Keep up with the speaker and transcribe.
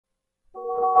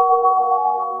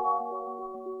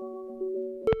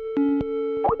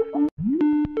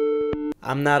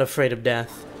I'm not afraid of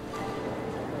death.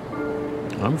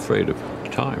 I'm afraid of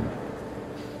time.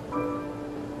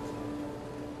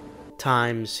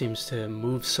 Time seems to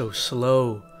move so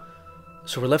slow,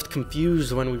 so we're left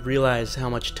confused when we realize how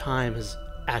much time has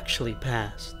actually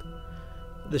passed.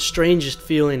 The strangest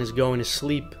feeling is going to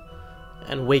sleep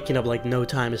and waking up like no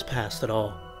time has passed at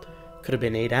all. Could have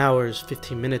been 8 hours,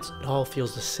 15 minutes, it all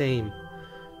feels the same.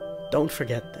 Don't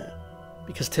forget that,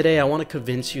 because today I want to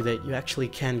convince you that you actually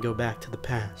can go back to the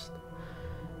past.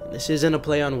 And this isn't a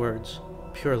play on words,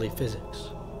 purely physics.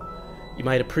 You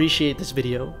might appreciate this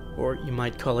video, or you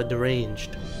might call it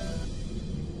deranged.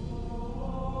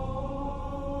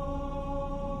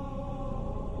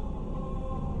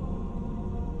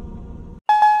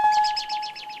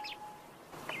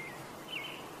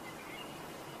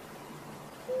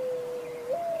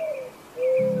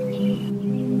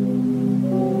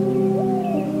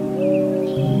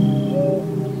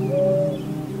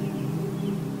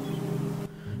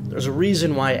 There's a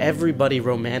reason why everybody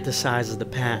romanticizes the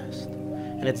past,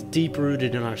 and it's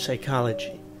deep-rooted in our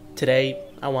psychology. Today,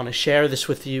 I want to share this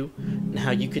with you, and how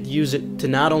you could use it to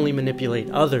not only manipulate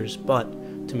others, but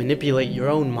to manipulate your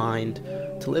own mind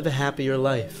to live a happier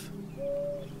life.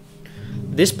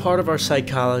 This part of our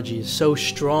psychology is so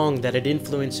strong that it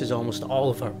influences almost all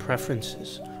of our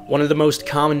preferences. One of the most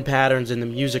common patterns in the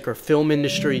music or film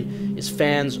industry is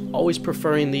fans always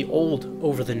preferring the old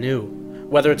over the new.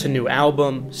 Whether it's a new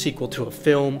album, sequel to a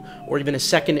film, or even a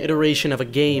second iteration of a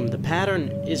game, the pattern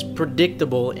is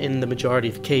predictable in the majority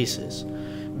of cases.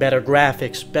 Better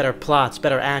graphics, better plots,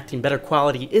 better acting, better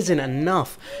quality isn't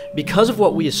enough because of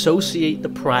what we associate the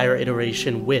prior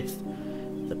iteration with: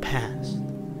 the past.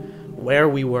 Where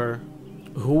we were,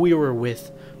 who we were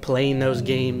with, playing those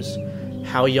games,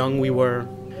 how young we were.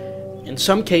 In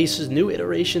some cases, new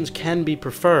iterations can be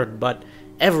preferred, but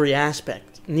every aspect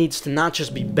needs to not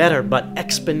just be better, but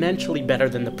exponentially better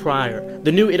than the prior.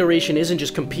 The new iteration isn't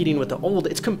just competing with the old,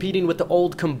 it's competing with the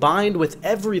old combined with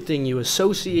everything you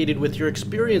associated with your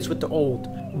experience with the old.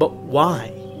 But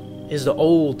why is the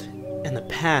old and the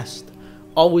past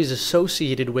always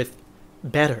associated with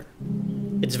better?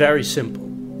 It's very simple.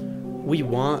 We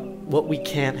want what we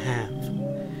can't have,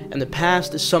 and the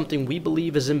past is something we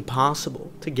believe is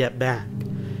impossible to get back.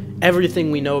 Everything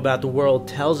we know about the world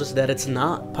tells us that it's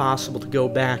not possible to go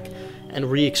back and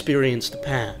re-experience the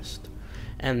past.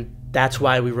 And that's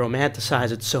why we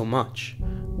romanticize it so much.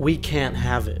 We can't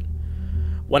have it.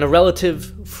 When a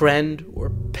relative, friend,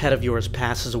 or pet of yours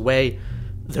passes away,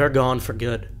 they're gone for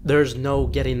good. There's no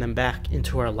getting them back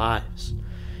into our lives.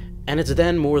 And it's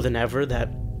then more than ever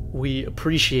that we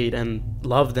appreciate and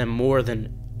love them more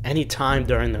than any time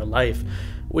during their life,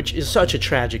 which is such a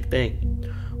tragic thing.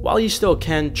 While you still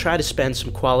can, try to spend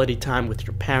some quality time with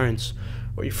your parents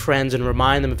or your friends and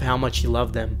remind them of how much you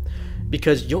love them,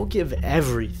 because you'll give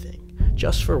everything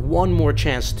just for one more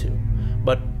chance to,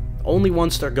 but only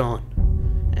once they're gone.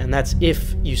 And that's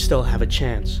if you still have a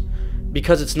chance,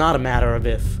 because it's not a matter of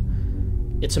if,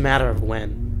 it's a matter of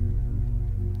when.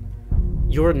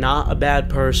 You're not a bad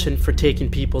person for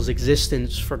taking people's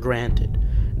existence for granted.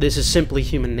 This is simply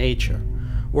human nature.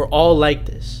 We're all like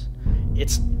this.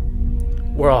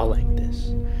 We're all like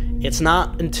this. It's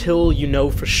not until you know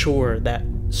for sure that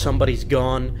somebody's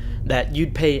gone that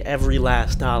you'd pay every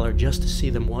last dollar just to see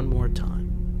them one more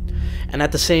time. And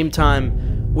at the same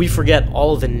time, we forget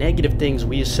all the negative things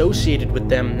we associated with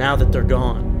them now that they're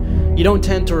gone. You don't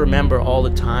tend to remember all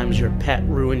the times your pet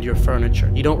ruined your furniture.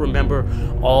 You don't remember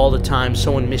all the times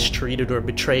someone mistreated or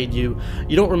betrayed you.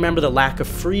 You don't remember the lack of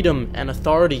freedom and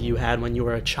authority you had when you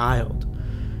were a child.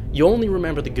 You only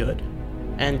remember the good.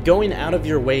 And going out of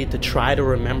your way to try to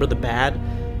remember the bad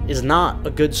is not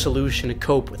a good solution to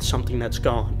cope with something that's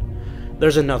gone.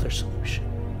 There's another solution.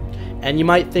 And you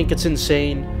might think it's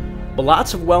insane, but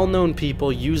lots of well-known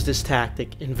people use this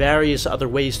tactic in various other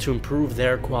ways to improve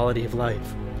their quality of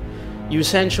life. You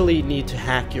essentially need to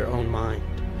hack your own mind.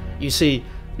 You see,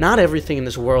 not everything in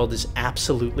this world is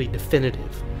absolutely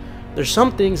definitive. There's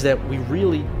some things that we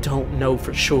really don't know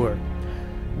for sure.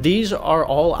 These are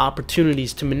all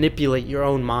opportunities to manipulate your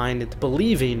own mind into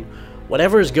believing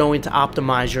whatever is going to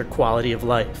optimize your quality of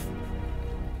life.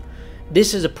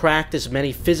 This is a practice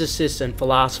many physicists and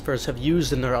philosophers have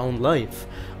used in their own life.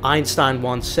 Einstein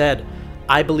once said,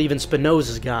 "I believe in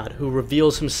Spinoza's God, who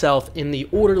reveals himself in the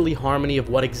orderly harmony of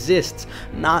what exists,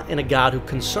 not in a God who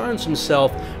concerns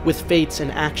himself with fates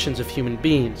and actions of human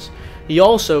beings." He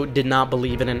also did not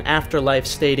believe in an afterlife,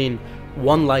 stating,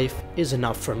 "One life is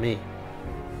enough for me."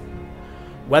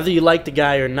 Whether you like the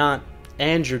guy or not,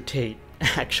 Andrew Tate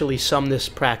actually summed this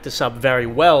practice up very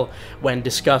well when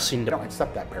discussing I don't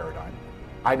accept that paradigm.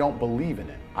 I don't believe in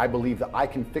it. I believe that I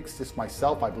can fix this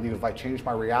myself. I believe if I change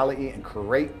my reality and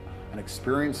create an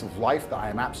experience of life that I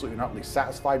am absolutely not really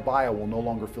satisfied by, I will no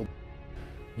longer feel.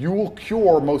 You will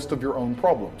cure most of your own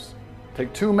problems.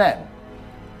 Take two men,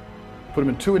 put them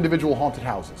in two individual haunted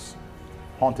houses.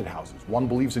 One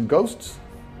believes in ghosts,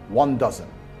 one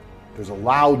doesn't. There's a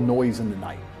loud noise in the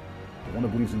night. The one who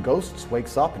believes in ghosts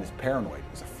wakes up and is paranoid,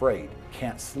 is afraid,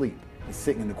 can't sleep, is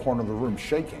sitting in the corner of the room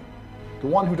shaking. The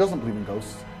one who doesn't believe in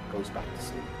ghosts goes back to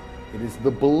sleep. It is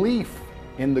the belief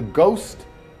in the ghost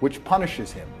which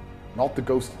punishes him, not the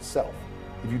ghost itself.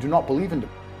 If you do not believe in it,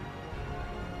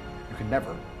 you can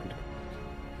never be depressed.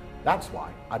 That's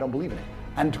why I don't believe in it.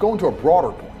 And to go into a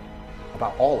broader point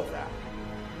about all of that,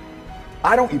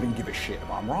 I don't even give a shit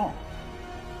if I'm wrong.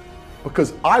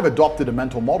 Because I've adopted a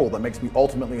mental model that makes me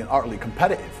ultimately and utterly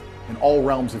competitive in all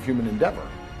realms of human endeavor.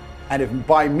 And if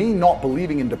by me not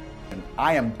believing in depression,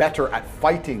 I am better at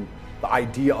fighting the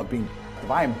idea of being, if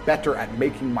I am better at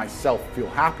making myself feel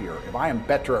happier, if I am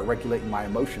better at regulating my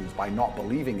emotions by not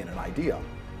believing in an idea,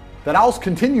 then I'll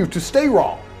continue to stay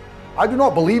wrong. I do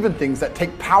not believe in things that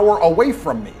take power away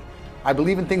from me. I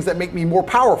believe in things that make me more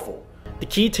powerful. The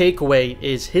key takeaway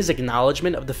is his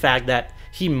acknowledgement of the fact that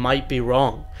he might be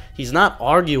wrong. He's not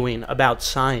arguing about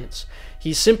science.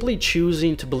 He's simply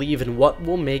choosing to believe in what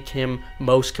will make him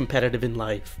most competitive in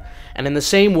life. And in the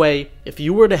same way, if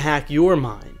you were to hack your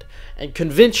mind and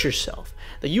convince yourself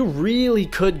that you really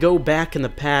could go back in the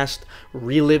past,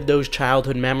 relive those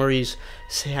childhood memories,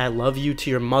 say I love you to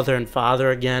your mother and father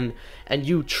again, and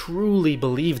you truly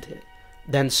believed it,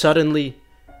 then suddenly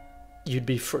you'd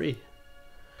be free.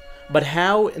 But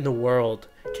how in the world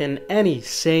can any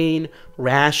sane,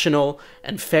 rational,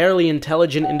 and fairly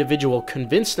intelligent individual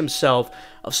convince themselves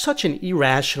of such an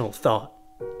irrational thought?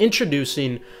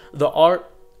 Introducing the art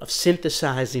of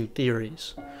synthesizing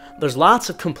theories. There's lots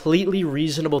of completely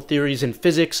reasonable theories in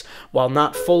physics, while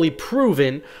not fully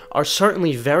proven, are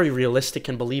certainly very realistic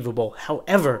and believable.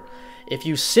 However, if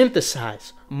you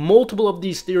synthesize multiple of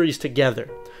these theories together,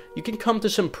 you can come to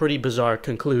some pretty bizarre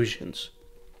conclusions.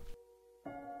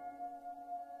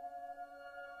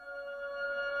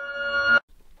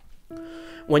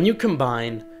 When you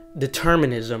combine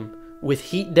determinism with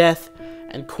heat death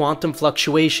and quantum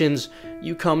fluctuations,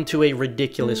 you come to a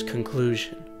ridiculous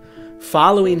conclusion.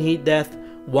 Following heat death,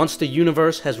 once the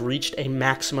universe has reached a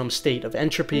maximum state of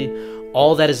entropy,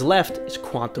 all that is left is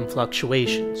quantum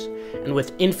fluctuations. And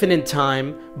with infinite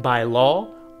time, by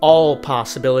law, all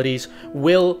possibilities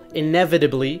will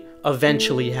inevitably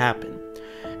eventually happen.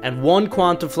 And one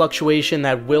quantum fluctuation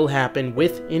that will happen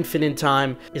with infinite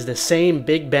time is the same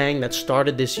Big Bang that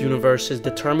started this universe's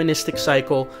deterministic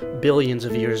cycle billions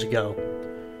of years ago.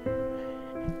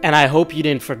 And I hope you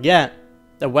didn't forget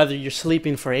that whether you're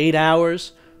sleeping for 8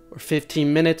 hours or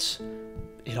 15 minutes,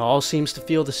 it all seems to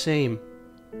feel the same.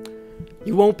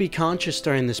 You won't be conscious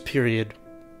during this period.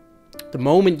 The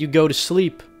moment you go to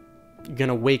sleep, you're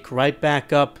gonna wake right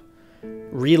back up,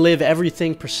 relive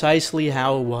everything precisely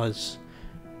how it was.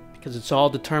 Because it's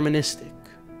all deterministic.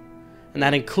 And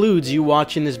that includes you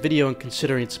watching this video and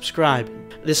considering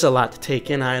subscribing. This is a lot to take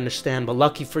in, I understand, but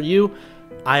lucky for you,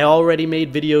 I already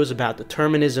made videos about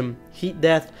determinism, heat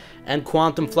death, and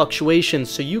quantum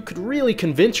fluctuations, so you could really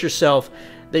convince yourself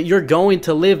that you're going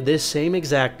to live this same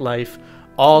exact life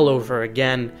all over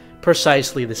again,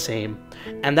 precisely the same.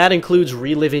 And that includes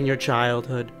reliving your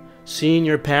childhood, seeing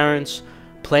your parents,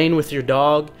 playing with your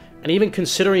dog, and even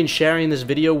considering sharing this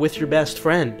video with your best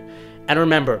friend. And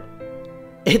remember,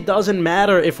 it doesn't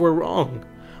matter if we're wrong.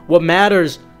 What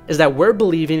matters is that we're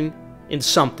believing in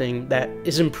something that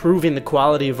is improving the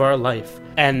quality of our life.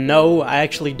 And no, I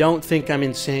actually don't think I'm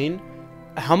insane.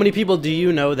 How many people do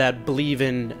you know that believe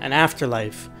in an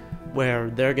afterlife where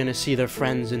they're gonna see their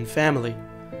friends and family?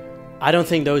 I don't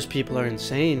think those people are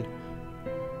insane.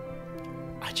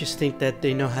 I just think that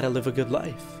they know how to live a good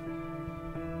life.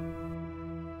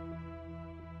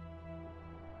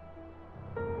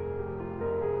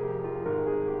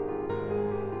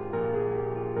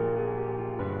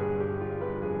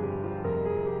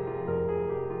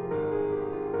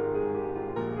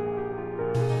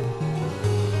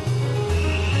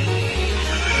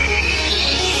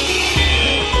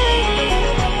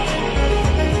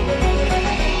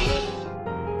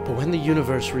 When the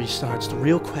universe restarts, the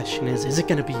real question is it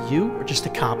going to be you or just a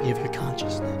copy of your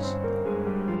consciousness?